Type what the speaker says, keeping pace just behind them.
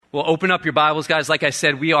Well, open up your Bibles, guys. Like I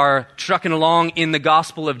said, we are trucking along in the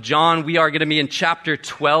Gospel of John. We are going to be in chapter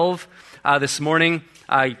 12 this morning.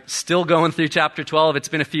 Still going through chapter 12. It's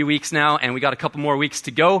been a few weeks now, and we got a couple more weeks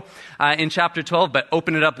to go in chapter 12, but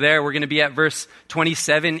open it up there. We're going to be at verse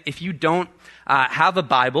 27. If you don't have a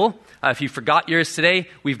Bible, if you forgot yours today,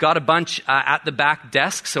 we've got a bunch at the back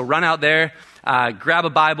desk, so run out there, grab a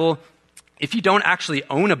Bible. If you don't actually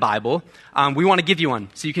own a Bible, we want to give you one.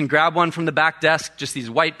 So you can grab one from the back desk, just these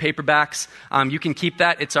white paperbacks. You can keep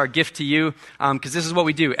that. It's our gift to you, because this is what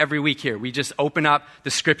we do every week here. We just open up the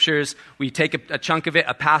scriptures. We take a chunk of it,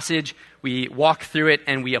 a passage. We walk through it,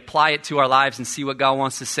 and we apply it to our lives and see what God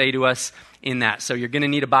wants to say to us in that. So you're going to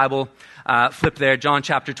need a Bible. Flip there, John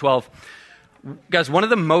chapter 12. Guys, one of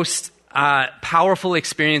the most powerful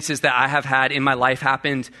experiences that I have had in my life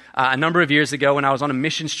happened a number of years ago when I was on a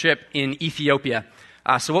missions trip in Ethiopia.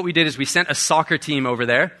 So what we did is we sent a soccer team over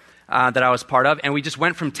there that I was part of, and we just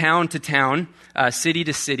went from town to town, city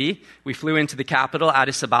to city. We flew into the capital,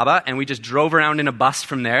 Addis Ababa, and we just drove around in a bus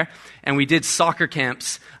from there, and we did soccer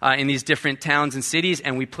camps in these different towns and cities,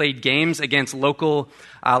 and we played games against local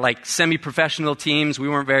like semi-professional teams. We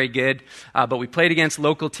weren't very good, but we played against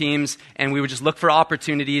local teams, and we would just look for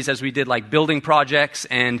opportunities as we did like building projects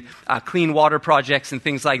and clean water projects and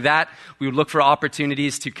things like that. We would look for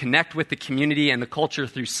opportunities to connect with the community and the culture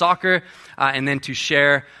through soccer, and then to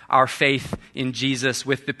share our faith in Jesus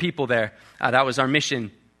with the people there. That was our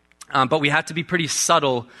mission. But we had to be pretty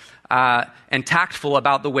subtle and tactful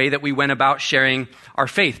about the way that we went about sharing our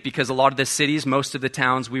faith, because a lot of the cities, most of the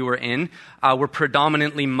towns we were in, were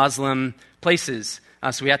predominantly Muslim places.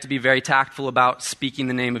 So we had to be very tactful about speaking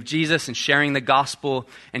the name of Jesus and sharing the gospel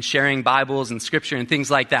and sharing Bibles and scripture and things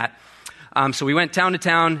like that. So we went town to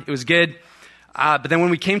town. It was good. But then when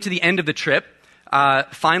we came to the end of the trip,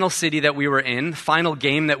 final city that we were in, final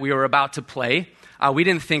game that we were about to play, we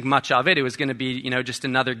didn't think much of it. It was going to be, just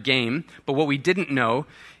another game. But what we didn't know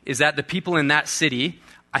is that the people in that city,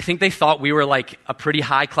 I think they thought we were like a pretty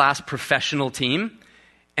high-class professional team.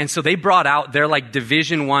 And so they brought out their like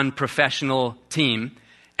Division I professional team,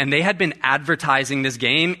 and they had been advertising this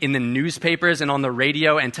game in the newspapers and on the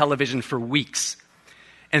radio and television for weeks.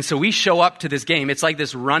 And so we show up to this game. It's like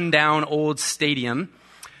this rundown old stadium.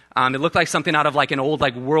 It looked like something out of like an old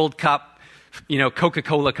like World Cup,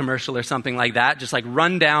 Coca-Cola commercial or something like that. Just like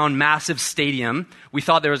rundown, massive stadium. We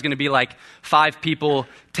thought there was going to be like 5 people,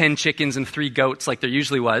 10 chickens, and 3 goats like there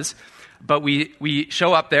usually was. But we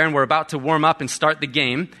show up there and we're about to warm up and start the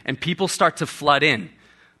game, and people start to flood in.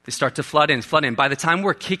 They start to flood in. By the time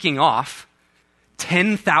we're kicking off,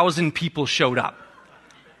 10,000 people showed up.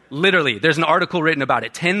 Literally, there's an article written about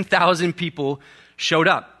it. 10,000 people showed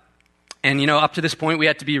up. And, up to this point, we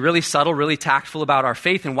had to be really subtle, really tactful about our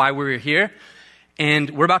faith and why we were here.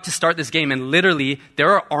 And we're about to start this game, and literally,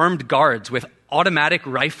 there are armed guards with automatic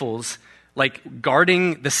rifles, like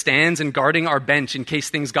guarding the stands and guarding our bench in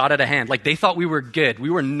case things got out of hand. Like, they thought we were good.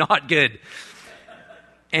 We were not good.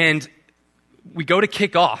 And we go to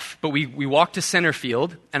kick off, but we walk to center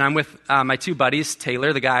field, and I'm with my 2 buddies,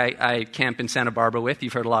 Taylor, the guy I camp in Santa Barbara with.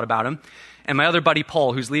 You've heard a lot about him. And my other buddy,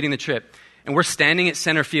 Paul, who's leading the trip. And we're standing at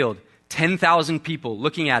center field. 10,000 people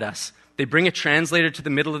looking at us. They bring a translator to the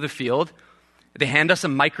middle of the field. They hand us a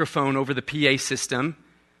microphone over the PA system,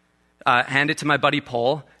 hand it to my buddy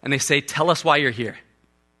Paul, and they say, "Tell us why you're here."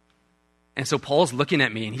 And so Paul's looking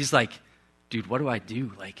at me, and he's like, "Dude, what do I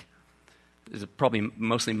do? Like, there's probably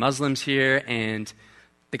mostly Muslims here, and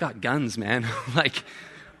they got guns, man. Like,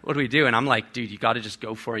 what do we do?" And I'm like, "Dude, you got to just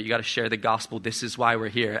go for it. You got to share the gospel. This is why we're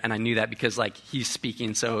here." And I knew that because, like, he's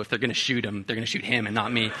speaking, so if they're going to shoot him, they're going to shoot him and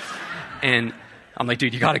not me. And I'm like,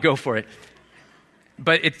 "Dude, you got to go for it."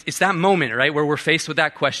 But it's that moment, right, where we're faced with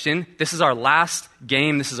that question. This is our last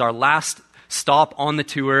game. This is our last stop on the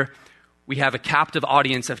tour. We have a captive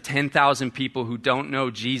audience of 10,000 people who don't know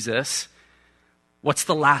Jesus. What's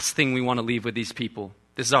the last thing we want to leave with these people?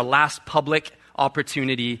 This is our last public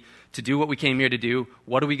opportunity to do what we came here to do.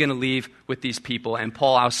 What are we going to leave with these people? And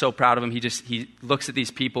Paul, I was so proud of him. He looks at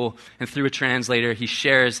these people, and through a translator, he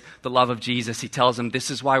shares the love of Jesus. He tells them, "This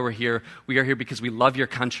is why we're here. We are here because we love your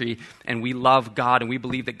country, and we love God, and we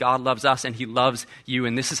believe that God loves us, and he loves you.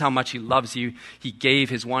 And this is how much he loves you. He gave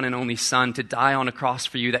his one and only son to die on a cross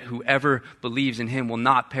for you, that whoever believes in him will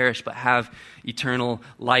not perish but have eternal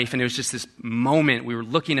life." And it was just this moment. We were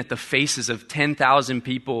looking at the faces of 10,000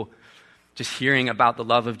 people, just hearing about the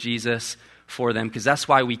love of Jesus for them, because that's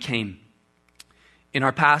why we came. In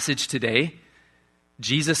our passage today,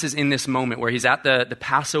 Jesus is in this moment where he's at the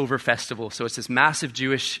Passover festival. So it's this massive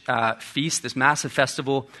Jewish feast, this massive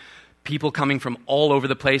festival, people coming from all over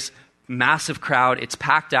the place, massive crowd, it's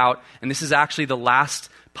packed out, and this is actually the last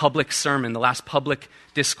public sermon, the last public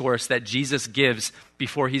discourse that Jesus gives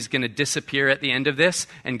before he's going to disappear at the end of this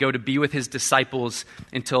and go to be with his disciples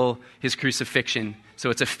until his crucifixion. So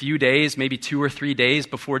it's a few days, maybe 2 or 3 days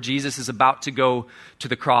before Jesus is about to go to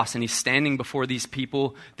the cross, and he's standing before these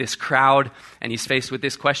people, this crowd, and he's faced with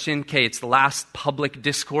this question. Okay, it's the last public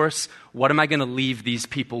discourse. What am I going to leave these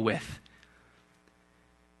people with?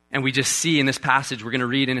 And we just see in this passage, we're going to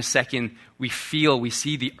read in a second, we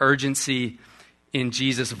see the urgency in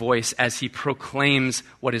Jesus' voice as he proclaims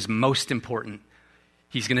what is most important.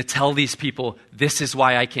 He's going to tell these people, this is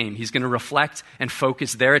why I came. He's going to reflect and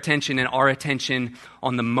focus their attention and our attention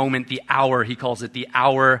on the moment, the hour, he calls it, the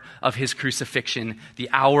hour of his crucifixion, the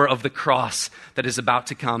hour of the cross that is about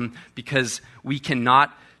to come, because we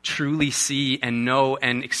cannot truly see and know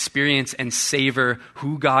and experience and savor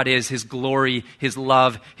who God is, his glory, his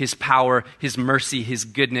love, his power, his mercy, his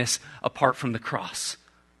goodness, apart from the cross.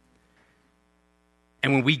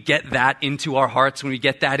 And when we get that into our hearts, when we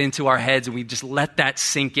get that into our heads, and we just let that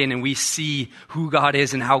sink in, and we see who God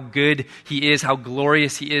is and how good he is, how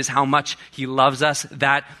glorious he is, how much he loves us,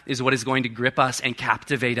 that is what is going to grip us and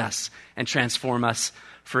captivate us and transform us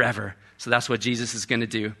forever. So that's what Jesus is going to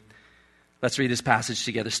do. Let's read this passage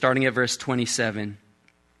together, starting at verse 27.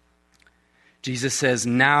 Jesus says,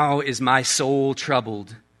 "Now is my soul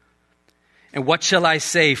troubled. And what shall I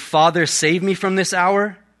say? Father, save me from this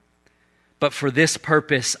hour? But for this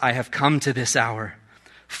purpose I have come to this hour.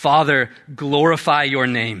 Father, glorify your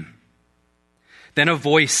name." Then a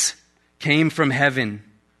voice came from heaven.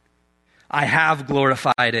 "I have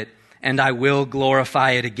glorified it, and I will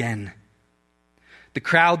glorify it again." The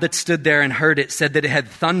crowd that stood there and heard it said that it had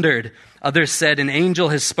thundered. Others said, "An angel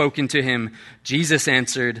has spoken to him." Jesus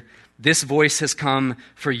answered, "This voice has come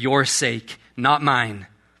for your sake, not mine.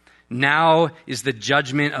 Now is the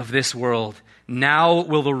judgment of this world. Now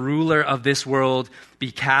will the ruler of this world be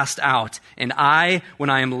cast out. And I, when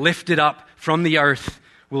I am lifted up from the earth,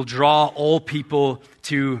 will draw all people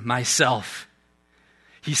to myself."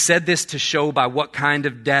 He said this to show by what kind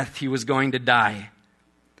of death he was going to die.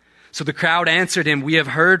 So the crowd answered him, "We have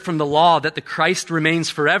heard from the law that the Christ remains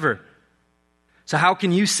forever. So how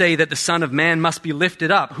can you say that the Son of Man must be lifted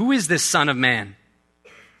up? Who is this Son of Man?"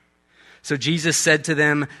 So Jesus said to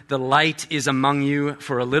them, "The light is among you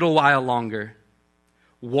for a little while longer.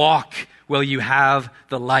 Walk while you have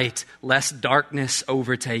the light, lest darkness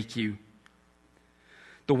overtake you.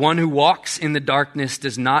 The one who walks in the darkness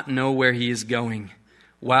does not know where he is going.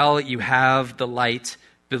 While you have the light,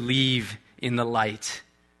 believe in the light,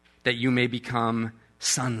 that you may become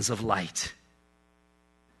sons of light."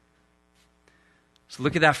 So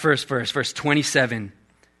look at that first verse, verse 27.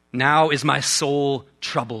 "Now is my soul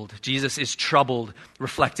troubled." Jesus is troubled,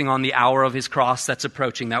 reflecting on the hour of his cross that's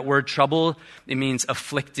approaching. That word troubled, it means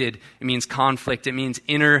afflicted. It means conflict. It means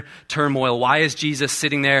inner turmoil. Why is Jesus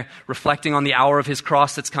sitting there reflecting on the hour of his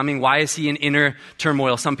cross that's coming? Why is he in inner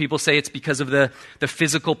turmoil? Some people say it's because of the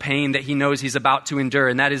physical pain that he knows he's about to endure,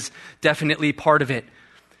 and that is definitely part of it.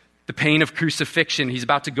 The pain of crucifixion. He's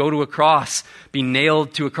about to go to a cross, be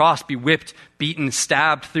nailed to a cross, be whipped, beaten,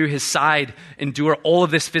 stabbed through his side, endure all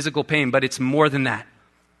of this physical pain. But it's more than that.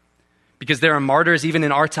 Because there are martyrs even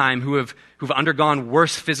in our time who've undergone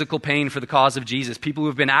worse physical pain for the cause of Jesus. People who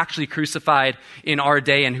have been actually crucified in our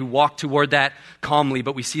day and who walk toward that calmly.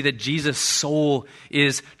 But we see that Jesus' soul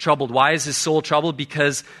is troubled. Why is his soul troubled?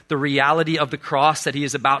 Because the reality of the cross that he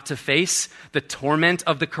is about to face, the torment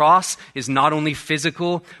of the cross, is not only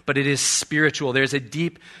physical, but it is spiritual. There's a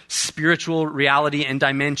deep spiritual reality and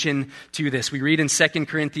dimension to this. We read in 2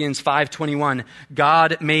 Corinthians 5:21,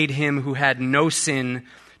 "God made him who had no sin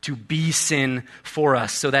to be sin for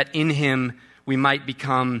us, so that in him we might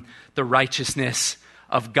become the righteousness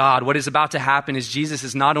of God." What is about to happen is Jesus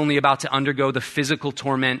is not only about to undergo the physical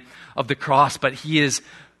torment of the cross, but he is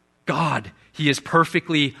God. He is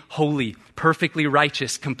perfectly holy, perfectly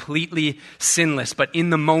righteous, completely sinless. But in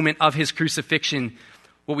the moment of his crucifixion,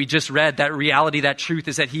 what we just read, that reality, that truth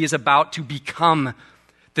is that he is about to become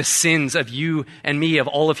the sins of you and me, of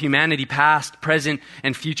all of humanity, past, present,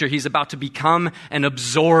 and future. He's about to become and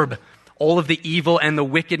absorb all of the evil and the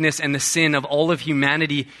wickedness and the sin of all of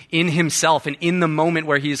humanity in himself. And in the moment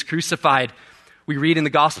where he is crucified, we read in the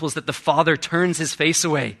Gospels that the Father turns his face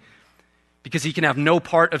away because he can have no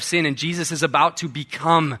part of sin. And Jesus is about to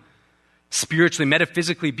become, spiritually,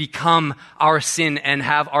 metaphysically, become our sin and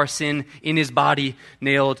have our sin in his body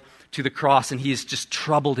nailed to the cross. And he is just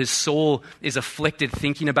troubled. His soul is afflicted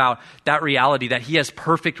thinking about that reality, that he has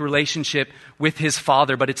perfect relationship with his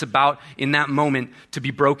Father, but it's about in that moment to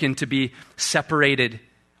be broken, to be separated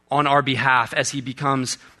on our behalf as he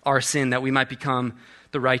becomes our sin, that we might become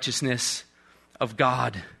the righteousness of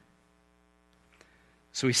God.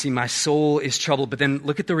 So we see my soul is troubled, but then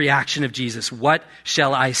look at the reaction of Jesus. What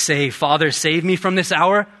shall I say? Father, save me from this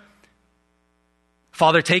hour.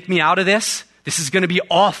 Father, take me out of this. This is going to be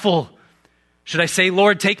awful. Should I say,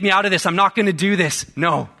 Lord, take me out of this? I'm not going to do this.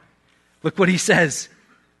 No. Look what he says.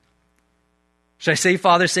 Should I say,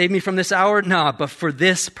 Father, save me from this hour? No, but for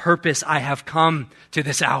this purpose I have come to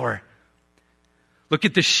this hour. Look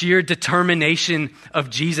at the sheer determination of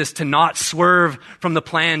Jesus to not swerve from the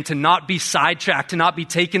plan, to not be sidetracked, to not be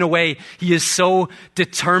taken away. He is so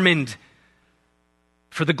determined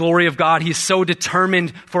for the glory of God. He is so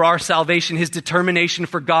determined for our salvation. His determination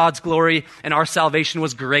for God's glory and our salvation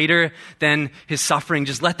was greater than his suffering.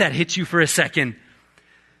 Just let that hit you for a second.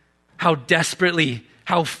 How desperately,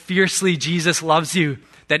 how fiercely Jesus loves you,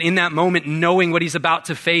 that in that moment, knowing what he's about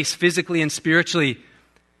to face physically and spiritually,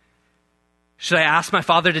 should I ask my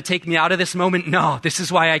Father to take me out of this moment? No, this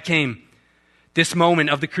is why I came. This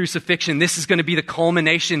moment of the crucifixion, this is going to be the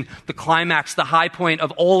culmination, the climax, the high point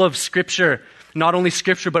of all of Scripture. Not only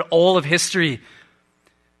Scripture, but all of history.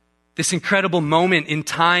 This incredible moment in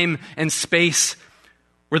time and space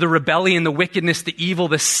where the rebellion, the wickedness, the evil,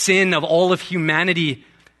 the sin of all of humanity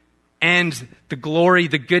and the glory,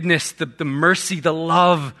 the goodness, the mercy, the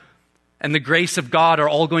love, and the grace of God are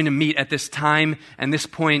all going to meet at this time and this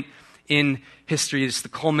point in history. It's the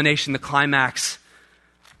culmination, the climax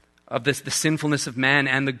of this, the sinfulness of man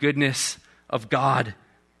and the goodness of God.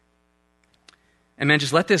 And man,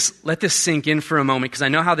 just let this sink in for a moment, because I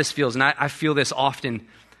know how this feels, and I feel this often.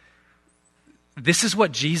 This is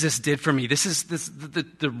what Jesus did for me. This is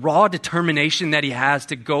the raw determination that he has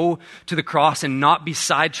to go to the cross and not be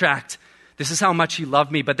sidetracked. This is how much he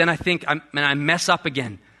loved me. But then I think, I mess up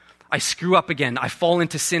again. I screw up again. I fall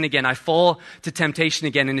into sin again. I fall to temptation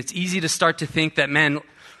again. And it's easy to start to think that, man,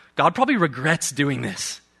 God probably regrets doing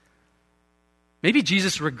this. Maybe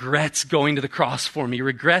Jesus regrets going to the cross for me,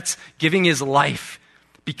 regrets giving his life,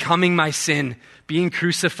 becoming my sin, being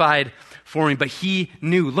crucified for me. But he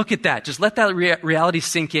knew. Look at that. Just let that reality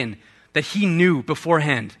sink in, that he knew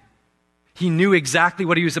beforehand. He knew exactly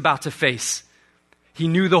what he was about to face. He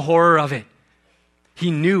knew the horror of it. He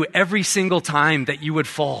knew every single time that you would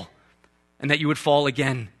fall and that you would fall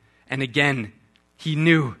again and again. He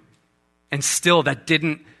knew. And still that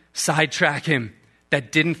didn't sidetrack him.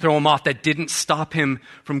 That didn't throw him off. That didn't stop him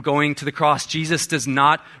from going to the cross. Jesus does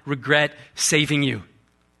not regret saving you.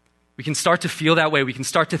 We can start to feel that way. We can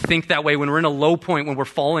start to think that way when we're in a low point, when we're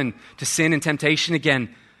fallen to sin and temptation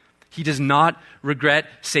again. He does not regret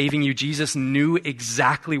saving you. Jesus knew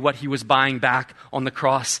exactly what he was buying back on the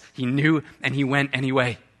cross. He knew, and he went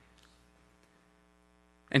anyway.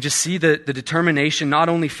 And just see the determination, not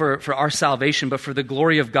only for our salvation, but for the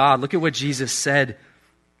glory of God. Look at what Jesus said.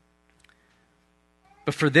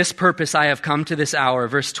 But for this purpose I have come to this hour.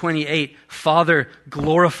 Verse 28, Father,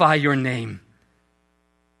 glorify your name.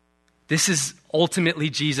 This is ultimately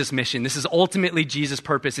Jesus' mission. This is ultimately Jesus'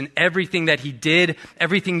 purpose. In everything that he did,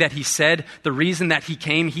 everything that he said, the reason that he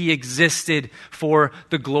came, he existed for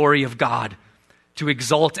the glory of God, to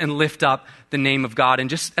exalt and lift up the name of God. And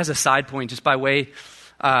just as a side point, just by way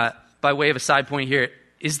of a side point here,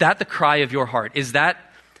 is that the cry of your heart? Is that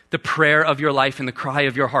the prayer of your life and the cry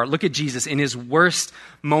of your heart? Look at Jesus in his worst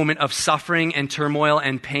moment of suffering and turmoil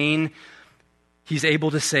and pain. He's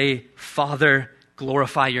able to say, Father,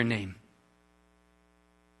 glorify your name.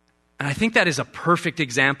 And I think that is a perfect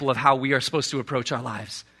example of how we are supposed to approach our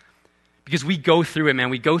lives. Because we go through it, man.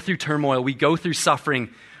 We go through turmoil. We go through suffering.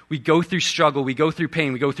 We go through struggle. We go through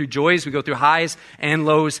pain. We go through joys. We go through highs and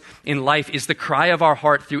lows in life. Is the cry of our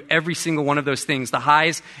heart through every single one of those things, the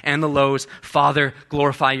highs and the lows, Father,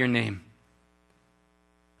 glorify your name.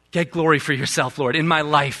 Get glory for yourself, Lord. In my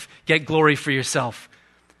life, get glory for yourself.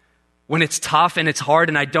 When it's tough and it's hard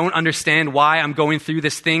and I don't understand why I'm going through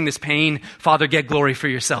this thing, this pain, Father, get glory for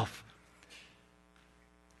yourself.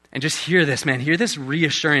 And just hear this, man. Hear this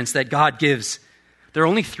reassurance that God gives. There are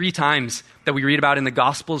only 3 times that we read about in the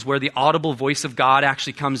Gospels where the audible voice of God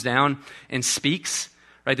actually comes down and speaks.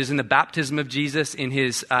 Right? There's in the baptism of Jesus, in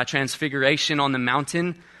his transfiguration on the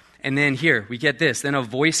mountain. And then here, we get this. Then a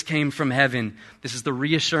voice came from heaven. This is the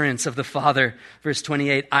reassurance of the Father. Verse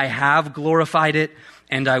 28, I have glorified it,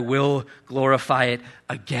 and I will glorify it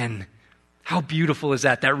again. How beautiful is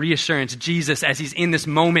that? That reassurance. Jesus, as he's in this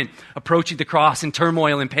moment, approaching the cross in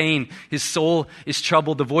turmoil and pain, his soul is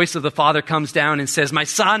troubled. The voice of the Father comes down and says, my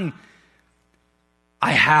son,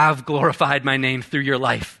 I have glorified my name through your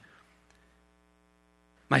life.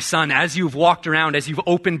 My son, as you've walked around, as you've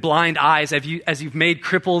opened blind eyes, as you've made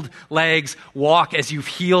crippled legs walk, as you've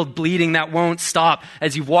healed bleeding that won't stop,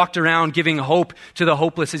 as you've walked around giving hope to the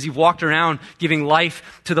hopeless, as you've walked around giving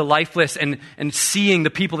life to the lifeless and seeing the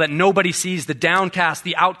people that nobody sees, the downcast,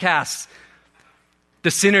 the outcasts, the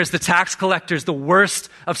sinners, the tax collectors, the worst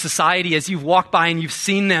of society, as you've walked by and you've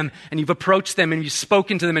seen them and you've approached them and you've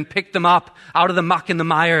spoken to them and picked them up out of the muck and the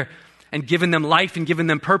mire, and given them life and given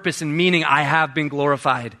them purpose and meaning, I have been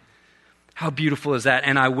glorified. How beautiful is that?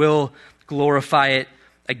 And I will glorify it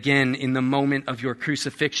again in the moment of your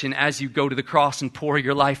crucifixion as you go to the cross and pour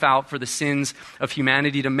your life out for the sins of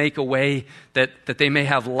humanity to make a way that they may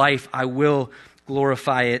have life. I will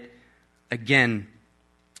glorify it again.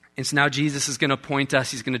 And so now Jesus is going to point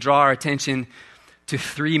us, he's going to draw our attention to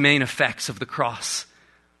three main effects of the cross.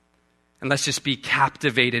 And let's just be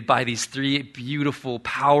captivated by these three beautiful,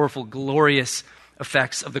 powerful, glorious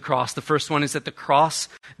effects of the cross. The first one is that the cross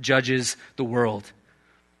judges the world.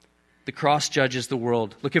 The cross judges the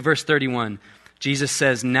world. Look at verse 31. Jesus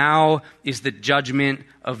says, now is the judgment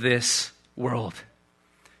of this world.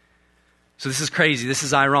 So this is crazy. This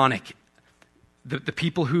is ironic. The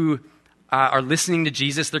people who are listening to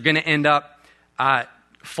Jesus, they're going to end up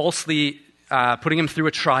falsely putting him through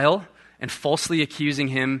a trial and falsely accusing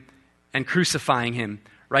him and crucifying him,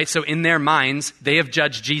 right? So in their minds, they have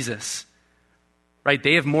judged Jesus, right?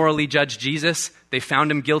 They have morally judged Jesus. They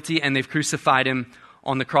found him guilty and they've crucified him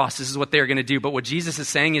on the cross. This is what they're going to do. But what Jesus is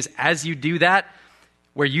saying is, as you do that,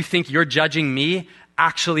 where you think you're judging me,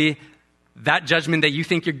 actually, that judgment that you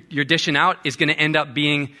think you're dishing out is going to end up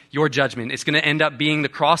being your judgment. It's going to end up being, the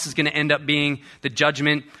cross is going to end up being the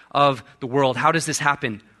judgment of the world. How does this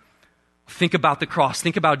happen? Think about the cross.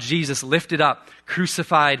 Think about Jesus lifted up,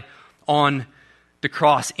 crucified on the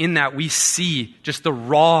cross. In that we see just the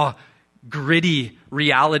raw, gritty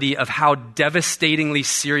reality of how devastatingly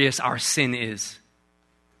serious our sin is.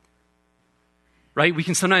 Right? We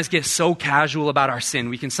can sometimes get so casual about our sin.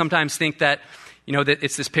 We can sometimes think that, that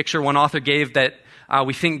it's this picture one author gave that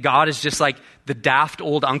we think God is just like the daft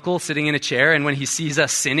old uncle sitting in a chair, and when he sees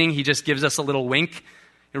us sinning, he just gives us a little wink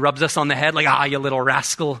and rubs us on the head like, you little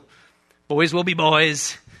rascal. Boys will be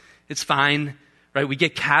boys. It's fine. Right? We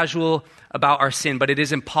get casual about our sin, but it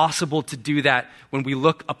is impossible to do that when we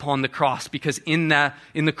look upon the cross, because in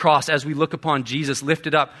the cross, as we look upon Jesus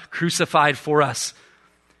lifted up, crucified for us,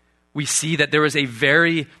 we see that there is a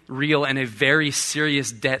very real and a very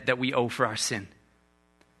serious debt that we owe for our sin.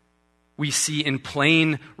 We see in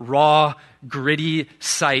plain, raw, gritty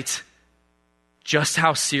sight just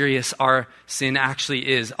how serious our sin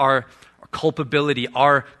actually is, our culpability,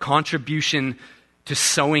 our contribution to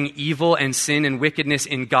sowing evil and sin and wickedness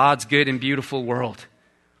in God's good and beautiful world.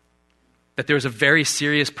 That there's a very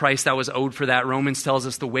serious price that was owed for that. Romans tells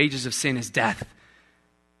us the wages of sin is death.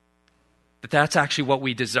 That's actually what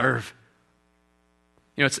we deserve.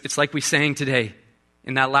 It's like we sang today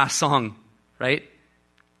in that last song, right?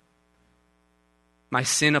 My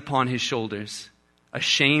sin upon his shoulders.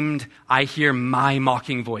 Ashamed, I hear my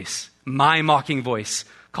mocking voice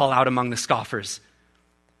call out among the scoffers.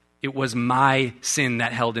 It was my sin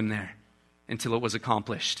that held him there until it was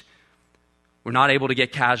accomplished. We're not able to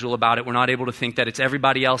get casual about it. We're not able to think that it's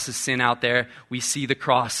everybody else's sin out there. We see the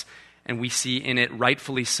cross and we see in it,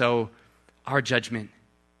 rightfully so, our judgment.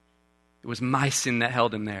 It was my sin that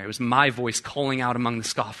held him there. It was my voice calling out among the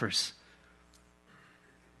scoffers.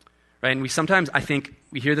 Right? And we sometimes, I think,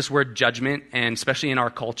 we hear this word judgment, and especially in our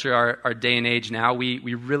culture, our day and age now, we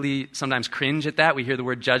really sometimes cringe at that. We hear the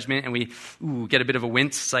word judgment and we get a bit of a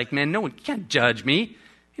wince. It's like, man, no one can't judge me.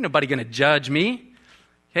 Ain't nobody going to judge me.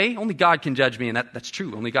 Okay? Only God can judge me, and that's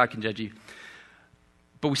true. Only God can judge you.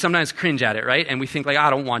 But we sometimes cringe at it, right? And we think like, I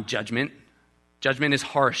don't want judgment. Judgment is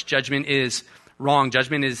harsh. Judgment is wrong.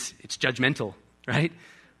 It's judgmental, right?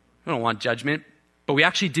 We don't want judgment. But we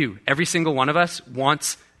actually do. Every single one of us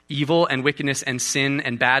wants evil and wickedness and sin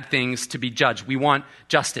and bad things to be judged. We want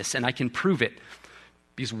justice, and I can prove it.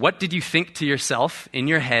 Because what did you think to yourself in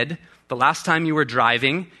your head the last time you were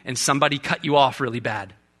driving and somebody cut you off really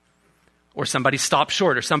bad? Or somebody stopped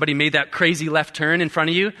short, or somebody made that crazy left turn in front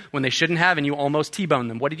of you when they shouldn't have, and you almost T-boned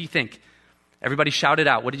them. What did you think? Everybody shouted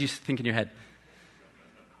out. What did you think in your head?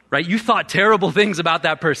 Right? You thought terrible things about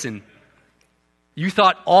that person. You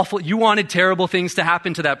thought awful, you wanted terrible things to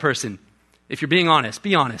happen to that person. If you're being honest,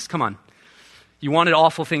 be honest, come on. You wanted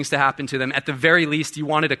awful things to happen to them. At the very least, you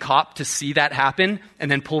wanted a cop to see that happen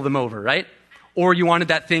and then pull them over, right? Or you wanted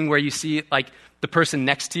that thing where you see like the person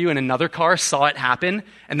next to you in another car saw it happen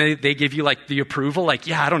and they give you like the approval, like,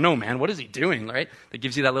 yeah, I don't know, man, what is he doing, right? That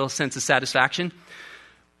gives you that little sense of satisfaction.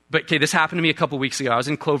 But okay, this happened to me a couple weeks ago. I was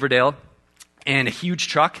in Cloverdale and a huge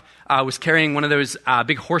truck was carrying one of those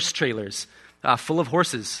big horse trailers full of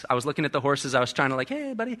horses. I was looking at the horses. I was trying to like,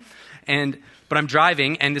 hey, buddy. But I'm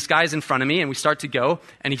driving, and this guy's in front of me, and we start to go,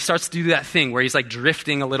 and he starts to do that thing where he's like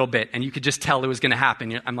drifting a little bit, and you could just tell it was going to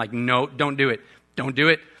happen. I'm like, no, don't do it. Don't do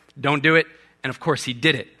it. Don't do it. And of course, he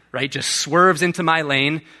did it, right? Just swerves into my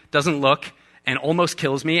lane, doesn't look, and almost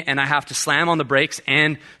kills me, and I have to slam on the brakes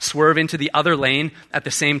and swerve into the other lane at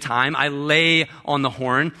the same time. I lay on the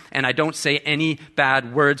horn, and I don't say any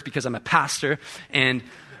bad words because I'm a pastor, and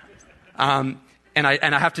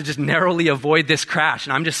I have to just narrowly avoid this crash,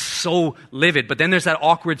 and I'm just so livid. But then there's that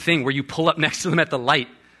awkward thing where you pull up next to them at the light,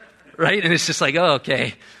 right? And it's just like, oh,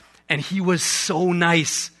 okay. And he was so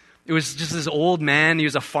nice. It was just this old man. He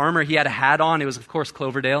was a farmer. He had a hat on. It was, of course,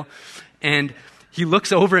 Cloverdale. And he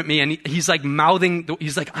looks over at me, and he's like mouthing,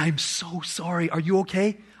 he's like, I'm so sorry. Are you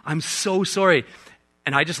okay? I'm so sorry.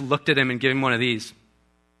 And I just looked at him and gave him one of these.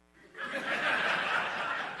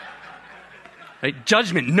 Right?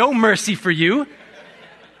 Judgment, no mercy for you.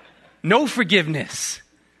 No forgiveness,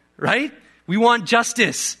 right? We want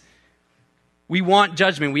justice. We want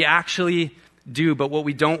judgment. We actually do, but what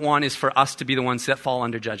we don't want is for us to be the ones that fall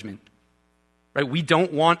under judgment, right? We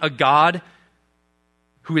don't want a God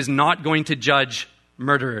who is not going to judge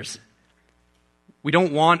murderers. We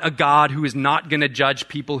don't want a God who is not going to judge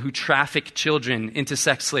people who traffic children into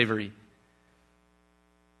sex slavery.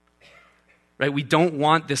 Right? We don't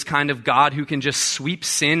want this kind of God who can just sweep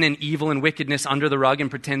sin and evil and wickedness under the rug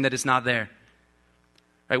and pretend that it's not there.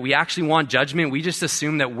 Right? We actually want judgment. We just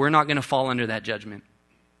assume that we're not going to fall under that judgment.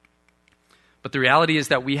 But the reality is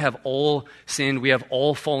that we have all sinned. We have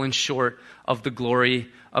all fallen short of the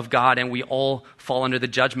glory of God, and we all fall under the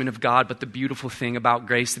judgment of God. But the beautiful thing about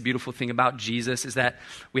grace, the beautiful thing about Jesus is that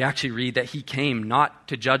we actually read that he came not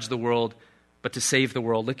to judge the world, but to save the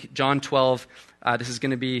world. Look at John 12. This is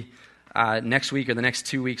going to be next week or the next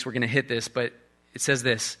 2 weeks. We're going to hit this, but it says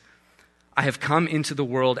this: I have come into the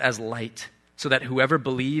world as light, so that whoever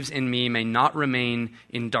believes in me may not remain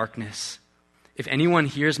in darkness. If anyone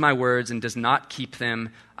hears my words and does not keep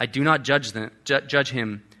them, I do not judge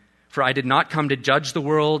him. For I did not come to judge the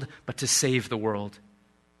world, but to save the world.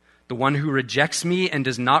 The one who rejects me and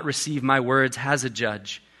does not receive my words has a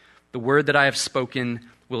judge. The word that I have spoken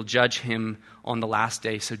will judge him on the last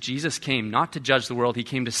day. So Jesus came not to judge the world, he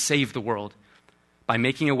came to save the world by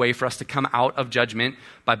making a way for us to come out of judgment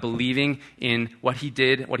by believing in what he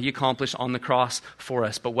did, what he accomplished on the cross for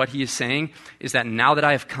us. But what he is saying is that now that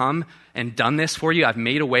I have come and done this for you, I've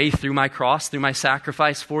made a way through my cross, through my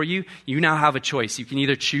sacrifice for you, you now have a choice. You can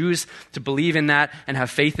either choose to believe in that and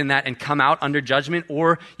have faith in that and come out under judgment,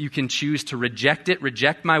 or you can choose to reject it,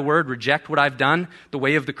 reject my word, reject what I've done, the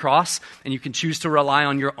way of the cross, and you can choose to rely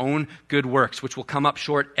on your own good works, which will come up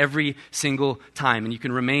short every single time, and you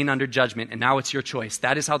can remain under judgment, and now it's your choice.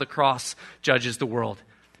 That is how the cross judges the world,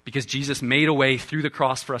 because Jesus made a way through the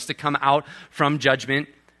cross for us to come out from judgment,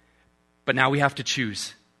 but now we have to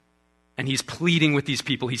choose. And he's pleading with these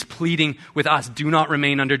people. He's pleading with us. Do not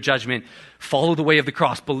remain under judgment. Follow the way of the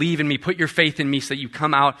cross. Believe in me. Put your faith in me so that you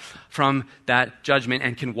come out from that judgment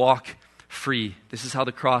and can walk free. This is how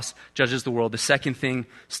the cross judges the world. The second thing,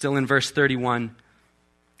 still in verse 31,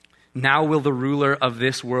 now will the ruler of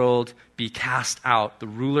this world be cast out. The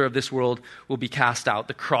ruler of this world will be cast out.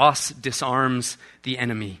 The cross disarms the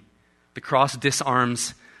enemy. The cross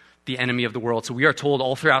disarms the enemy of the world. So we are told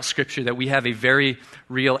all throughout Scripture that we have a very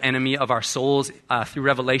real enemy of our souls. Through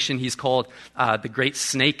Revelation, he's called the great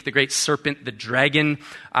snake, the great serpent, the dragon.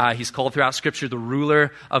 He's called throughout Scripture the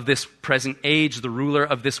ruler of this present age, the ruler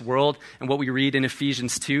of this world. And what we read in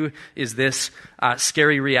Ephesians 2 is this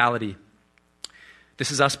scary reality.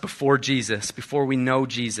 This is us before Jesus, before we know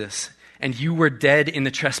Jesus. And you were dead in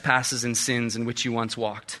the trespasses and sins in which you once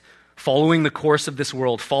walked, following the course of this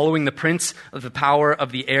world, following the prince of the power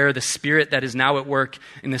of the air, the spirit that is now at work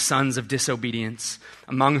in the sons of disobedience,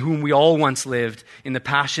 among whom we all once lived in the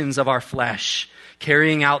passions of our flesh,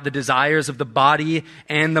 carrying out the desires of the body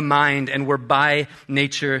and the mind, and were by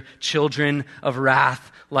nature children of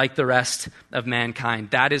wrath like the rest of mankind.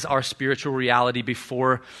 That is our spiritual reality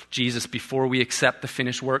before Jesus, before we accept the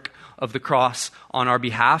finished work of the cross on our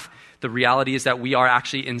behalf. The reality is that we are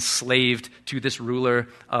actually enslaved to this ruler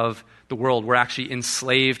of the world. We're actually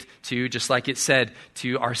enslaved to, just like it said,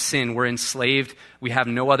 to our sin. We're enslaved. We have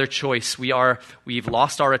no other choice. We've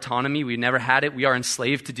lost our autonomy. We've never had it. We are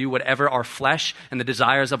enslaved to do whatever our flesh and the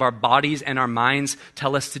desires of our bodies and our minds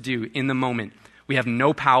tell us to do in the moment. We have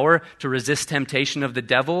no power to resist temptation of the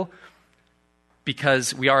devil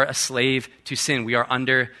because we are a slave to sin. We are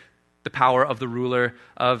under the power of the ruler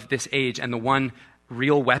of this age, and the one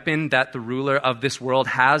real weapon that the ruler of this world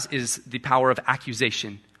has is the power of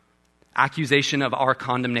accusation. Accusation of our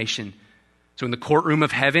condemnation. So in the courtroom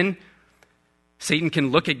of heaven, Satan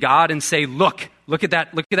can look at God and say, look at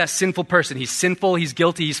that sinful person. He's sinful, he's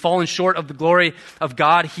guilty, he's fallen short of the glory of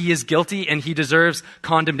God. He is guilty and he deserves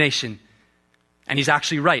condemnation. And he's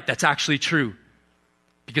actually right. That's actually true.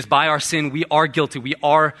 Because by our sin, we are guilty. We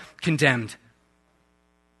are condemned.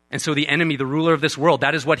 And so the enemy, the ruler of this world,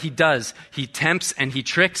 that is what he does. He tempts and he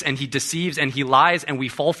tricks and he deceives and he lies and we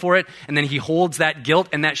fall for it. And then he holds that guilt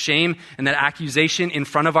and that shame and that accusation in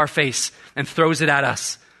front of our face and throws it at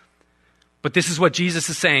us. But this is what Jesus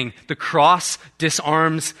is saying. The cross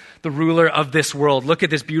disarms the ruler of this world. Look at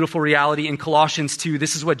this beautiful reality in Colossians 2.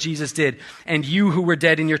 This is what Jesus did. And you who were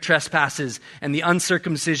dead in your trespasses and the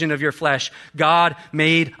uncircumcision of your flesh, God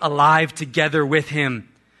made alive together with him,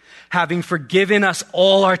 having forgiven us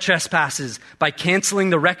all our trespasses by canceling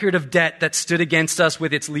the record of debt that stood against us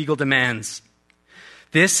with its legal demands.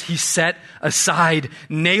 This he set aside,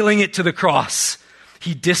 nailing it to the cross.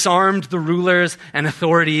 He disarmed the rulers and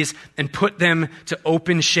authorities and put them to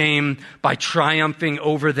open shame by triumphing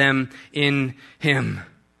over them in him.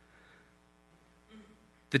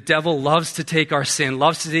 The devil loves to take our sin,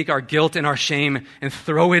 loves to take our guilt and our shame and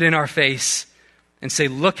throw it in our face and say,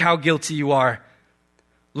 look how guilty you are.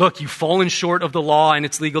 Look, you've fallen short of the law and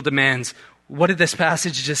its legal demands. What did this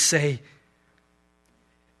passage just say?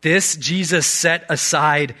 This Jesus set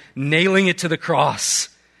aside, nailing it to the cross.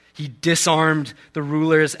 He disarmed the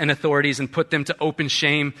rulers and authorities and put them to open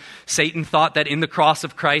shame. Satan thought that in the cross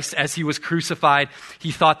of Christ, as he was crucified,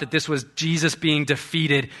 he thought that this was Jesus being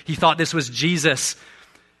defeated. He thought this was Jesus,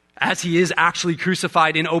 as he is actually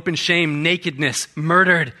crucified in open shame, nakedness,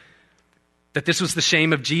 murdered, that this was the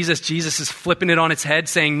shame of Jesus. Jesus is flipping it on its head,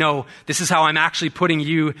 saying, no, this is how I'm actually putting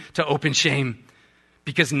you to open shame.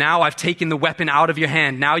 Because now I've taken the weapon out of your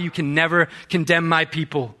hand. Now you can never condemn my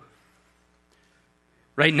people.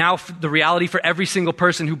 Right now, the reality for every single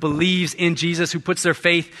person who believes in Jesus, who puts their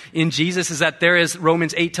faith in Jesus, is that there is,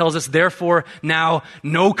 Romans 8 tells us, therefore now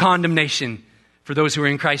no condemnation for those who are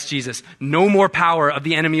in Christ Jesus. No more power of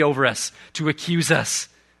the enemy over us to accuse us.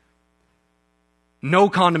 No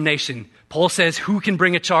condemnation. Paul says, who can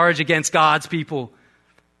bring a charge against God's people?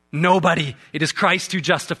 Nobody. It is Christ who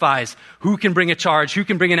justifies. Who can bring a charge? Who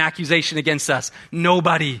can bring an accusation against us?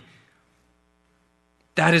 Nobody.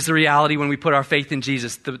 That is the reality when we put our faith in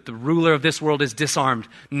Jesus. The ruler of this world is disarmed.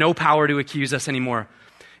 No power to accuse us anymore.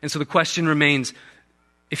 And so the question remains,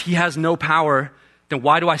 if he has no power, then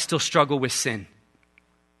why do I still struggle with sin?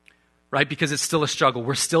 Right? Because it's still a struggle.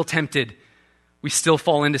 We're still tempted. We still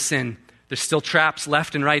fall into sin. There's still traps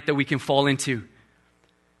left and right that we can fall into.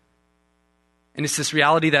 And it's this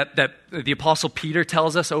reality that the Apostle Peter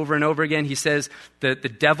tells us over and over again. He says that the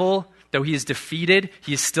devil, though he is defeated,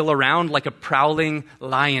 he is still around like a prowling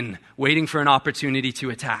lion, waiting for an opportunity to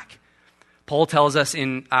attack. Paul tells us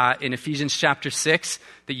in Ephesians chapter 6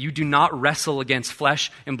 that you do not wrestle against flesh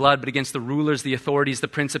and blood, but against the rulers, the authorities, the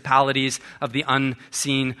principalities of the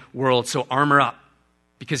unseen world. So armor up,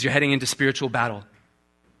 because you're heading into spiritual battle.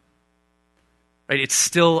 Right? It's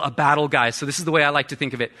still a battle, guys. So this is the way I like to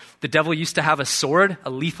think of it. The devil used to have a sword, a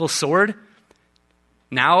lethal sword.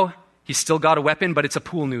 Now he's still got a weapon, but it's a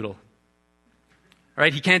pool noodle. All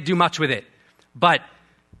right? He can't do much with it. But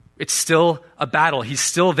it's still a battle. He's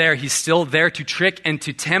still there. He's still there to trick and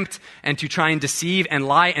to tempt and to try and deceive and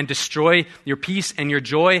lie and destroy your peace and your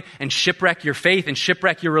joy and shipwreck your faith and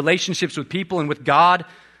shipwreck your relationships with people and with God.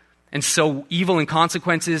 And so evil and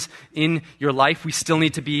consequences in your life, we still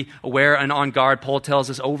need to be aware and on guard. Paul tells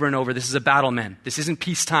us over and over, this is a battle, man. This isn't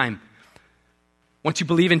peacetime. Once you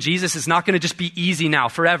believe in Jesus, it's not going to just be easy now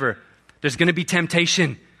forever. There's going to be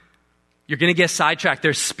temptation. You're going to get sidetracked.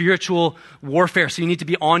 There's spiritual warfare, so you need to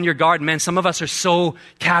be on your guard. Man, some of us are so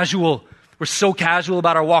casual. We're so casual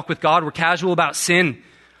about our walk with God. We're casual about sin.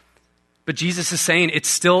 But Jesus is saying it's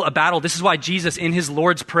still a battle. This is why Jesus, in his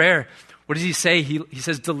Lord's Prayer, what does he say? He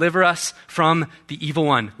says, deliver us from the evil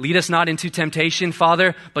one. Lead us not into temptation,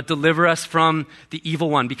 Father, but deliver us from the evil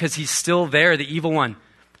one, because he's still there, the evil one,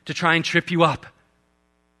 to try and trip you up.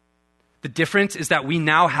 The difference is that we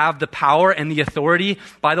now have the power and the authority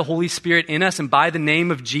by the Holy Spirit in us, and by the name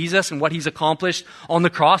of Jesus and what he's accomplished on the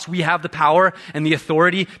cross, we have the power and the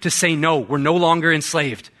authority to say no. We're no longer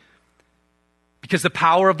enslaved. Because the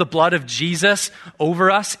power of the blood of Jesus over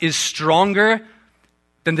us is stronger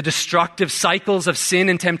than the destructive cycles of sin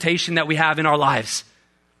and temptation that we have in our lives.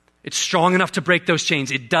 It's strong enough to break those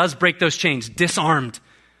chains. It does break those chains, disarmed.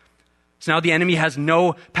 So now the enemy has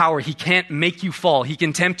no power. He can't make you fall. He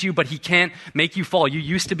can tempt you, but he can't make you fall. You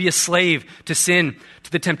used to be a slave to sin,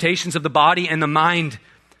 to the temptations of the body and the mind,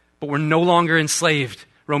 but we're no longer enslaved.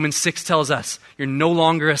 Romans 6 tells us you're no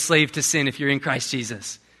longer a slave to sin if you're in Christ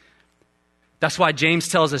Jesus. That's why James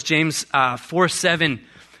tells us, James 4:7,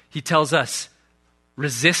 he tells us,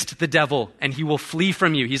 resist the devil and he will flee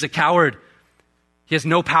from you. He's a coward. He has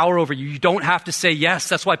no power over you. You don't have to say yes.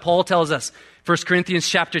 That's why Paul tells us, 1 Corinthians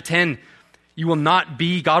chapter 10,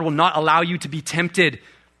 God will not allow you to be tempted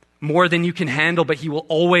more than you can handle, but he will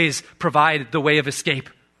always provide the way of escape.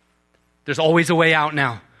 There's always a way out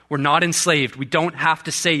now. We're not enslaved. We don't have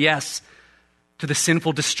to say yes to the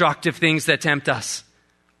sinful, destructive things that tempt us.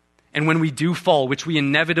 And when we do fall, which we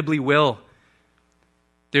inevitably will,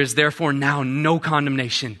 there's therefore now no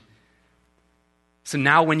condemnation. So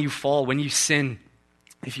now when you fall, when you sin,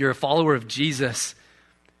 if you're a follower of Jesus,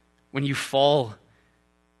 when you fall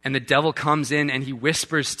and the devil comes in and he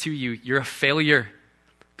whispers to you, you're a failure.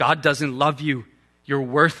 God doesn't love you. You're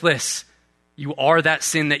worthless. You are that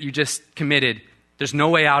sin that you just committed. There's no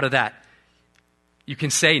way out of that. You can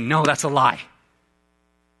say, no, that's a lie.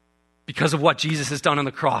 Because of what Jesus has done on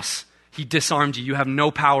the cross, he disarmed you. You have no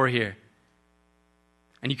power here.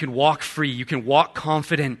 And you can walk free. You can walk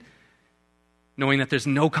confident, knowing that there's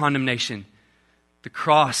no condemnation. The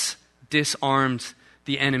cross disarmed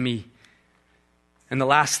the enemy. And the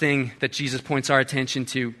last thing that Jesus points our attention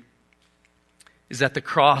to is that the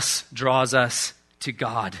cross draws us to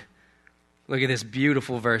God. Look at this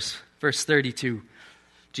beautiful verse, verse 32.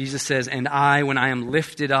 Jesus says, and I, when I am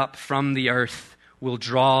lifted up from the earth, will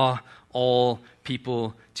draw all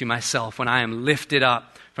people to myself. When I am lifted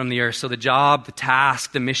up from the earth. So the job, the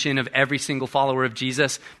task, the mission of every single follower of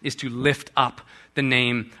Jesus is to lift up the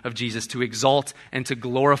name of Jesus, to exalt and to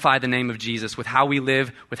glorify the name of Jesus with how we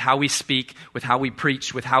live, with how we speak, with how we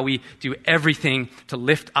preach, with how we do everything to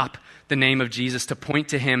lift up the name of Jesus, to point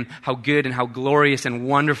to him how good and how glorious and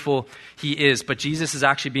wonderful he is. But Jesus is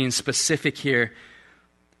actually being specific here.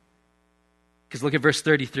 Because look at verse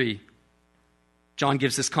 33. John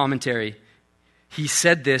gives this commentary. He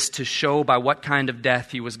said this to show by what kind of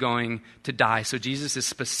death he was going to die. So Jesus is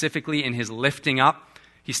specifically in his lifting up.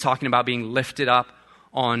 He's talking about being lifted up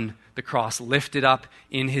on the cross, lifted up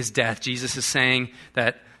in his death. Jesus is saying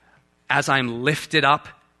that as I'm lifted up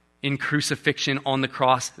in crucifixion on the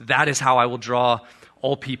cross, that is how I will draw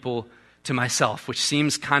all people to myself, which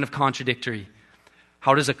seems kind of contradictory.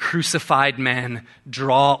 How does a crucified man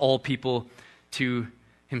draw all people to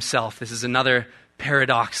himself? This is another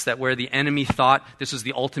paradox, that where the enemy thought this was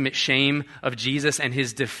the ultimate shame of Jesus and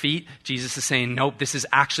his defeat, Jesus is saying, nope, this is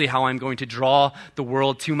actually how I'm going to draw the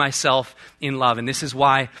world to myself in love. And this is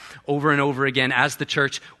why over and over again as the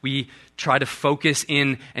church, we try to focus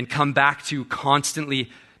in and come back to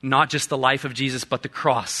constantly not just the life of Jesus, but the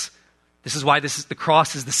cross. This is why the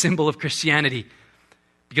cross is the symbol of Christianity.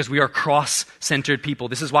 Because we are cross-centered people.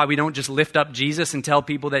 This is why we don't just lift up Jesus and tell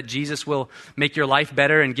people that Jesus will make your life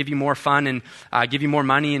better and give you more fun and give you more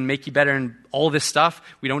money and make you better and all this stuff.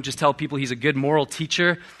 We don't just tell people he's a good moral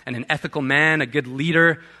teacher and an ethical man, a good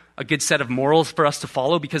leader, a good set of morals for us to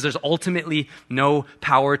follow, because there's ultimately no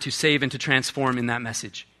power to save and to transform in that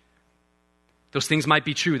message. Those things might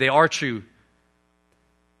be true. They are true.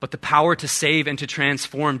 But the power to save and to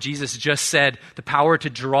transform, Jesus just said, the power to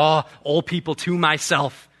draw all people to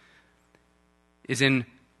myself is in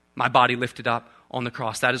my body lifted up on the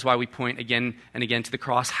cross. That is why we point again and again to the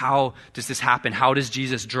cross. How does this happen? How does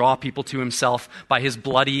Jesus draw people to himself by his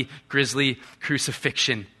bloody, grisly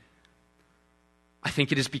crucifixion? I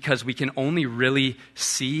think it is because we can only really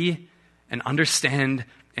see and understand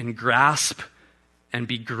and grasp and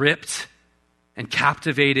be gripped and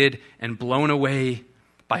captivated and blown away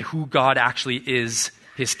by who God actually is,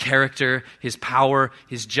 his character, his power,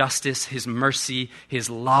 his justice, his mercy, his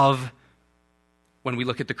love, when we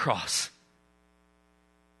look at the cross.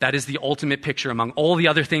 That is the ultimate picture among all the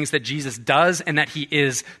other things that Jesus does and that he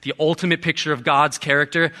is. The ultimate picture of God's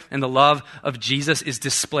character and the love of Jesus is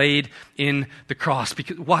displayed in the cross.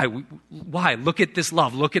 Because why? Why? Look at this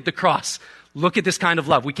love. Look at the cross. Look at this kind of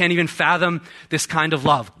love. We can't even fathom this kind of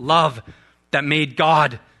love. Love that made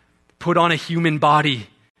God put on a human body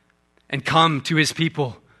and come to his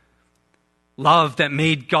people. Love that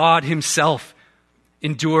made God himself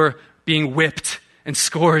endure being whipped and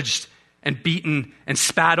scourged and beaten and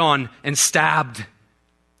spat on and stabbed.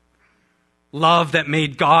 Love that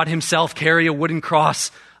made God himself carry a wooden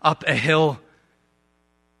cross up a hill,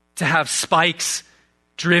 to have spikes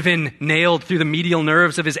driven, nailed through the medial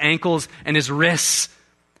nerves of his ankles and his wrists,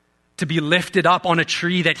 to be lifted up on a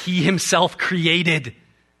tree that he himself created,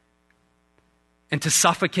 and to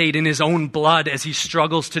suffocate in his own blood as he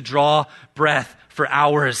struggles to draw breath for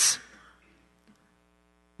hours.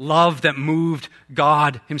 Love that moved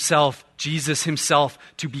God himself, Jesus himself,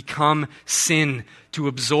 to become sin, to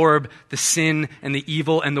absorb the sin and the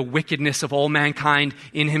evil and the wickedness of all mankind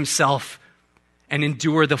in himself and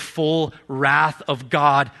endure the full wrath of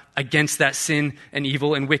God against that sin and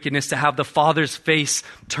evil and wickedness, to have the Father's face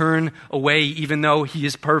turn away even though he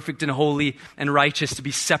is perfect and holy and righteous, to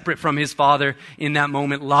be separate from his Father in that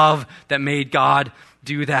moment. Love that made God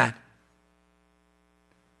do that.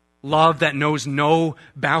 Love that knows no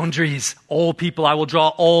boundaries. All people, I will draw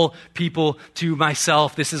all people to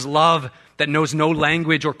myself. This is love that knows no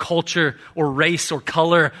language or culture or race or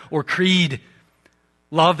color or creed.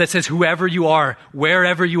 Love that says whoever you are,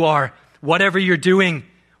 wherever you are, whatever you're doing,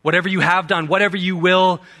 whatever you have done, whatever you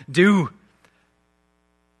will do,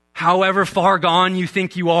 however far gone you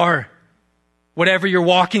think you are, whatever you're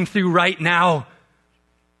walking through right now,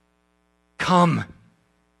 come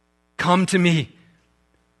to me.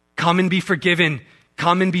 Come and be forgiven.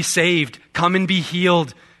 Come and be saved. Come and be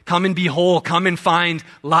healed. Come and be whole. Come and find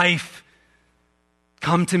life.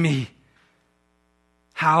 Come to me.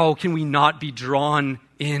 How can we not be drawn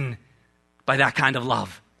in by that kind of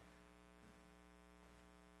love?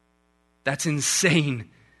 That's insane.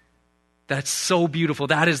 That's so beautiful.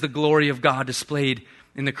 That is the glory of God displayed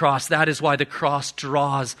in the cross. That is why the cross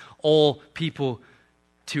draws all people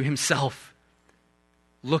to himself.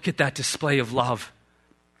 Look at that display of love.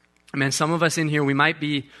 Man, some of us in here,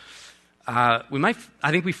 I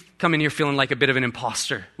think we've come in here feeling like a bit of an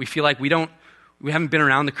imposter. We feel like we haven't been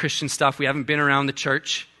around the Christian stuff. We haven't been around the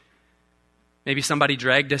church. Maybe somebody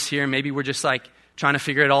dragged us here. Maybe we're just like trying to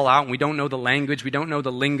figure it all out and we don't know the language. We don't know the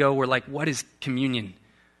lingo. We're like, what is communion?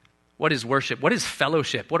 What is worship? What is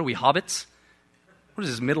fellowship? What are we, hobbits? What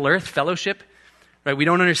is this, Middle Earth fellowship? Right? We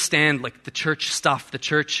don't understand like the church stuff, the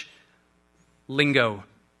church lingo.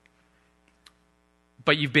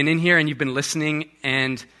 But you've been in here and you've been listening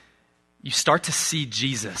and you start to see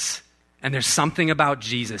Jesus. And there's something about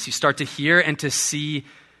Jesus. You start to hear and to see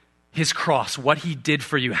his cross, what he did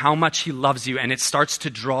for you, how much he loves you, and it starts to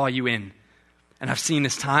draw you in. And I've seen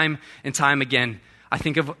this time and time again. I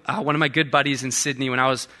think of one of my good buddies in Sydney when I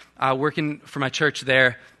was working for my church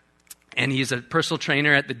there, and he's a personal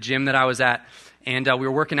trainer at the gym that I was at. And we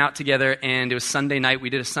were working out together, and it was Sunday night. We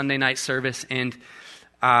did a Sunday night service, and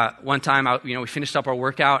one time, we finished up our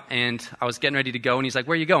workout, and I was getting ready to go, and he's like,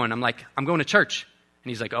 where are you going? I'm like, I'm going to church. And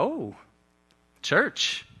he's like, oh,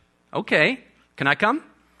 church. Okay. Can I come?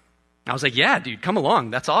 I was like, yeah, dude, come along.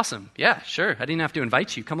 That's awesome. Yeah, sure. I didn't have to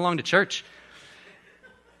invite you. Come along to church.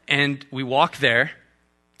 And we walk there,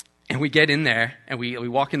 and we get in there, and we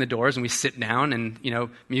walk in the doors, and we sit down, and,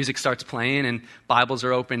 music starts playing, and Bibles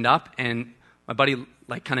are opened up, and my buddy,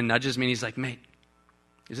 kind of nudges me, and he's like, mate,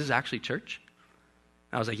 is this actually church?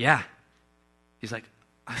 I was like, yeah. He's like,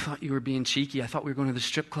 I thought you were being cheeky. I thought we were going to the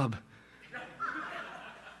strip club.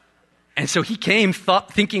 And so he came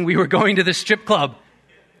thinking we were going to the strip club.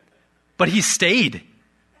 But he stayed.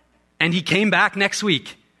 And he came back next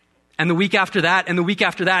week. And the week after that, and the week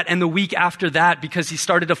after that, and the week after that, because he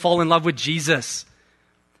started to fall in love with Jesus.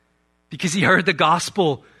 Because he heard the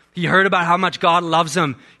gospel. He heard about how much God loves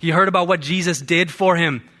him. He heard about what Jesus did for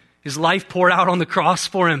him. His life poured out on the cross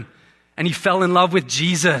for him. And he fell in love with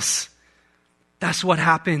Jesus. That's what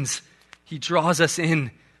happens. He draws us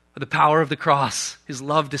in with the power of the cross. His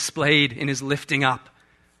love displayed in his lifting up.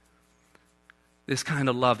 This kind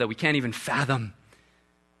of love that we can't even fathom.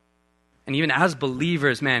 And even as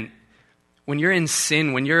believers, man, when you're in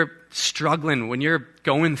sin, when you're struggling, when you're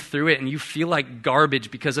going through it and you feel like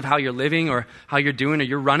garbage because of how you're living or how you're doing, or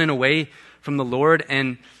you're running away from the Lord,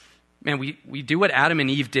 and man, we do what Adam and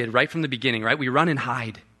Eve did right from the beginning, right? We run and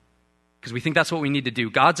hide. Because we think that's what we need to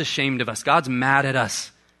do. God's ashamed of us. God's mad at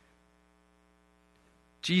us.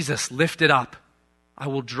 Jesus, lift it up. I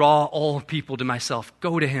will draw all people to myself.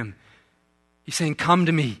 Go to him. He's saying, come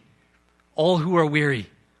to me. All who are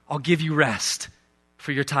weary, I'll give you rest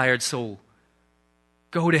for your tired soul.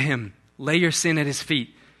 Go to him. Lay your sin at his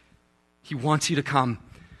feet. He wants you to come.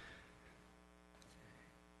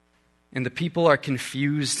 And the people are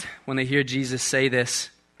confused when they hear Jesus say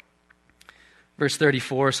this. Verse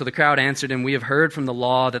 34, so the crowd answered him, we have heard from the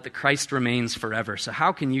law that the Christ remains forever. So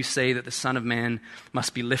how can you say that the Son of Man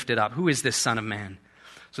must be lifted up? Who is this Son of Man?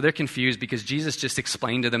 So they're confused because Jesus just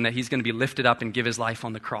explained to them that he's going to be lifted up and give his life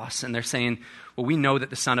on the cross. And they're saying, well, we know that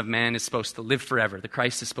the Son of Man is supposed to live forever. The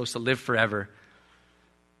Christ is supposed to live forever.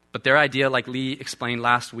 But their idea, like Lee explained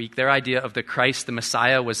last week, their idea of the Christ, the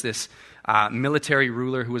Messiah, was this military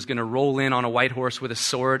ruler who was going to roll in on a white horse with a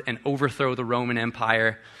sword and overthrow the Roman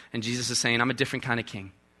Empire. And Jesus is saying, I'm a different kind of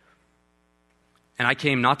king. And I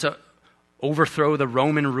came not to overthrow the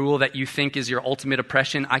Roman rule that you think is your ultimate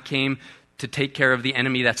oppression. I came to take care of the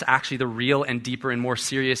enemy that's actually the real and deeper and more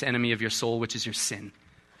serious enemy of your soul, which is your sin.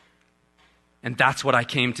 And that's what I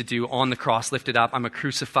came to do on the cross, lifted up. I'm a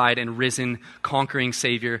crucified and risen, conquering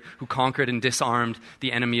Savior who conquered and disarmed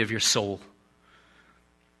the enemy of your soul.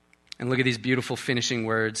 And look at these beautiful finishing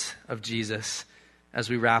words of Jesus as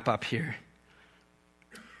we wrap up here.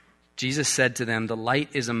 Jesus said to them, "The light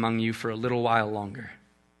is among you for a little while longer.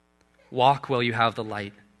 Walk while you have the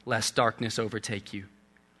light, lest darkness overtake you.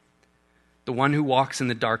 The one who walks in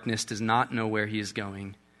the darkness does not know where he is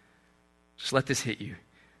going." Just let this hit you.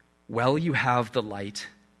 While you have the light,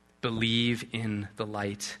 believe in the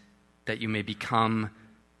light, that you may become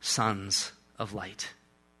sons of light.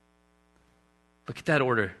 Look at that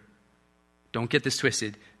order. Don't get this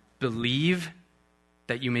twisted. Believe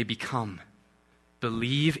that you may become.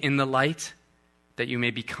 Believe in the light that you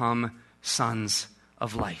may become sons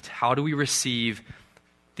of light. How do we receive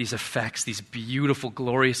these effects, these beautiful,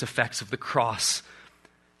 glorious effects of the cross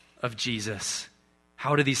of Jesus?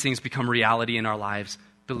 How do these things become reality in our lives?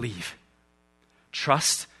 Believe.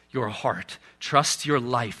 Trust your heart. Trust your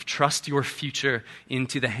life. Trust your future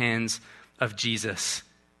into the hands of Jesus.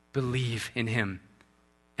 Believe in him.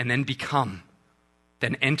 And then become.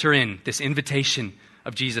 Then enter in this invitation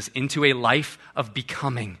of Jesus into a life of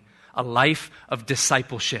becoming, a life of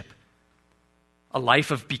discipleship, a life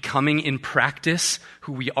of becoming in practice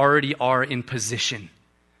who we already are in position.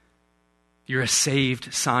 You're a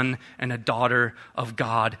saved son and a daughter of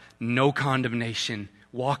God. No condemnation.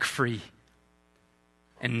 Walk free.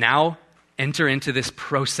 And now enter into this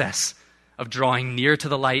process of drawing near to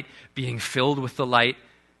the light, being filled with the light,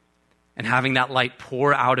 and having that light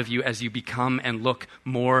pour out of you as you become and look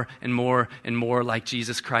more and more and more like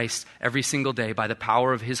Jesus Christ every single day by the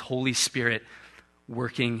power of his Holy Spirit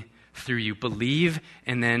working through you. Believe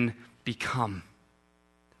and then become.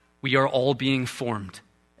 We are all being formed.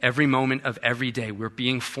 Every moment of every day, we're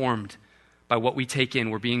being formed by what we take in.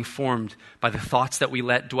 We're being formed by the thoughts that we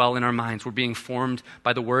let dwell in our minds. We're being formed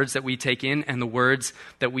by the words that we take in and the words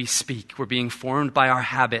that we speak. We're being formed by our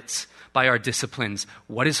habits, by our disciplines.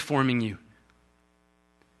 What is forming you?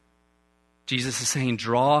 Jesus is saying,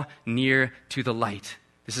 draw near to the light.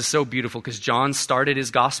 This is so beautiful because John started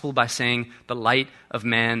his gospel by saying, the light of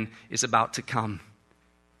man is about to come.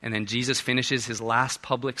 And then Jesus finishes his last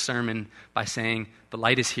public sermon by saying, the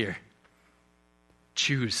light is here.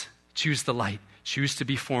 Choose the light. Choose to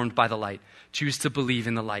be formed by the light. Choose to believe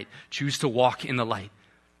in the light. Choose to walk in the light.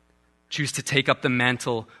 Choose to take up the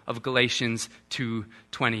mantle of Galatians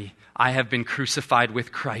 2:20. I have been crucified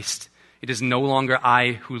with Christ. It is no longer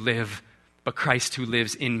I who live, but Christ who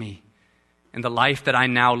lives in me. And the life that I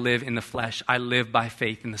now live in the flesh, I live by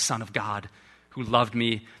faith in the Son of God, who loved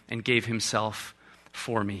me and gave himself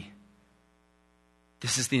for me.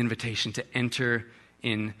 This is the invitation to enter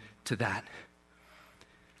into that.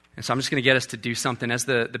 And so I'm just going to get us to do something as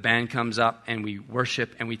the band comes up and we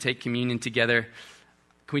worship and we take communion together.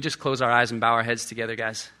 Can we just close our eyes and bow our heads together,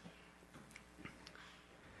 guys?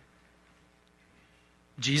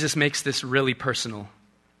 Jesus makes this really personal.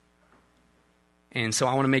 And so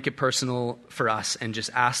I want to make it personal for us and just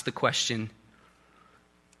ask the question,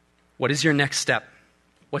 what is your next step?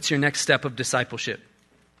 What's your next step of discipleship?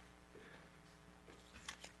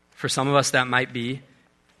 For some of us, that might be,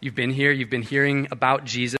 you've been here, you've been hearing about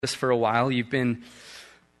Jesus for a while, you've been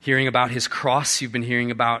hearing about his cross, you've been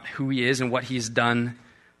hearing about who he is and what he's done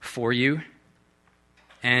for you,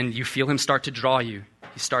 and you feel him start to draw you.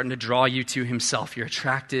 He's starting to draw you to himself. You're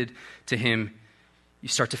attracted to him. You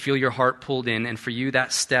start to feel your heart pulled in, and for you,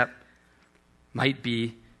 that step might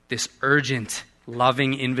be this urgent,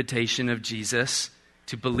 loving invitation of Jesus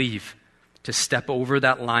to believe, to step over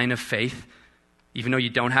that line of faith. Even though you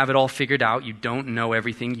don't have it all figured out, you don't know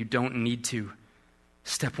everything, you don't need to.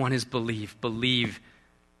 Step one is believe. Believe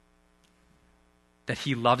that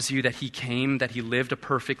he loves you, that he came, that he lived a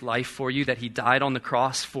perfect life for you, that he died on the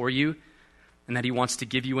cross for you, and that he wants to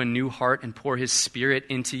give you a new heart and pour his Spirit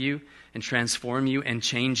into you and transform you and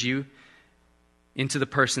change you into the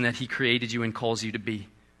person that he created you and calls you to be.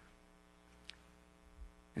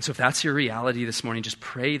 And so if that's your reality this morning, just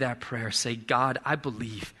pray that prayer. Say, God, I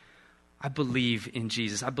believe. I believe in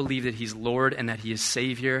Jesus. I believe that he's Lord and that he is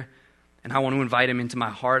Savior. And I want to invite him into my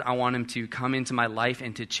heart. I want him to come into my life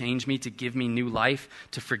and to change me, to give me new life,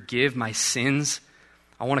 to forgive my sins.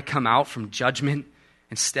 I want to come out from judgment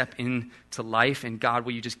and step into life. And God,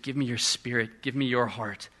 will you just give me your Spirit, give me your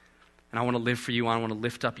heart. And I want to live for you. I want to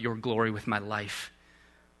lift up your glory with my life.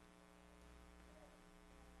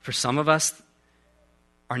 For some of us,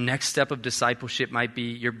 our next step of discipleship might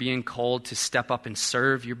be you're being called to step up and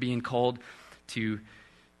serve. You're being called to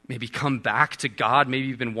maybe come back to God. Maybe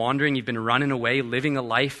you've been wandering, you've been running away, living a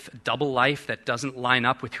life, a double life that doesn't line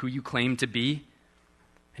up with who you claim to be.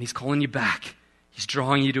 And he's calling you back. He's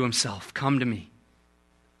drawing you to himself. Come to me.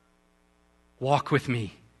 Walk with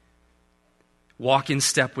me. Walk in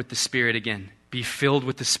step with the Spirit again. Be filled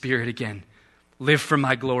with the Spirit again. Live for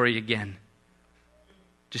my glory again.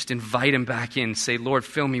 Just invite him back in. Say, Lord,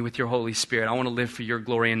 fill me with your Holy Spirit. I want to live for your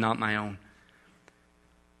glory and not my own.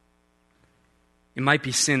 It might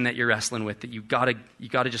be sin that you're wrestling with, that you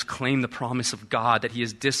gotta just claim the promise of God, that he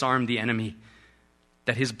has disarmed the enemy,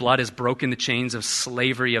 that his blood has broken the chains of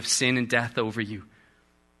slavery, of sin and death over you.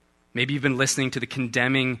 Maybe you've been listening to the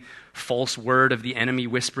condemning false word of the enemy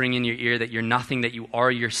whispering in your ear that you're nothing, that you are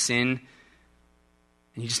your sin.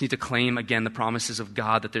 And you just need to claim again the promises of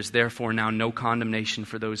God, that there's therefore now no condemnation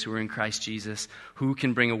for those who are in Christ Jesus. Who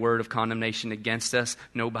can bring a word of condemnation against us?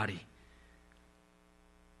 Nobody.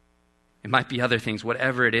 It might be other things,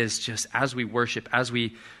 whatever it is, just as we worship, as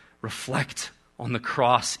we reflect on the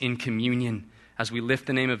cross in communion, as we lift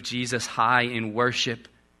the name of Jesus high in worship,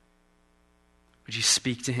 would you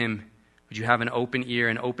speak to him? Would you have an open ear,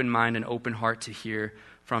 an open mind, an open heart to hear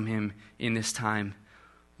from him in this time?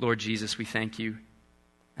 Lord Jesus, we thank you.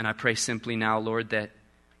 And I pray simply now, Lord, that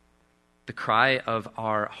the cry of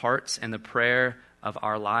our hearts and the prayer of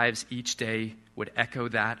our lives each day would echo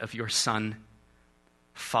that of your Son.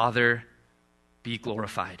 Father, be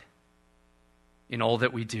glorified in all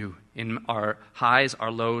that we do, in our highs,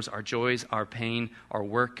 our lows, our joys, our pain, our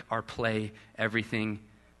work, our play, everything.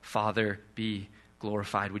 Father, be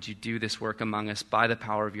glorified. Would you do this work among us by the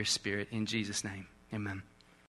power of your Spirit? In Jesus' name, amen.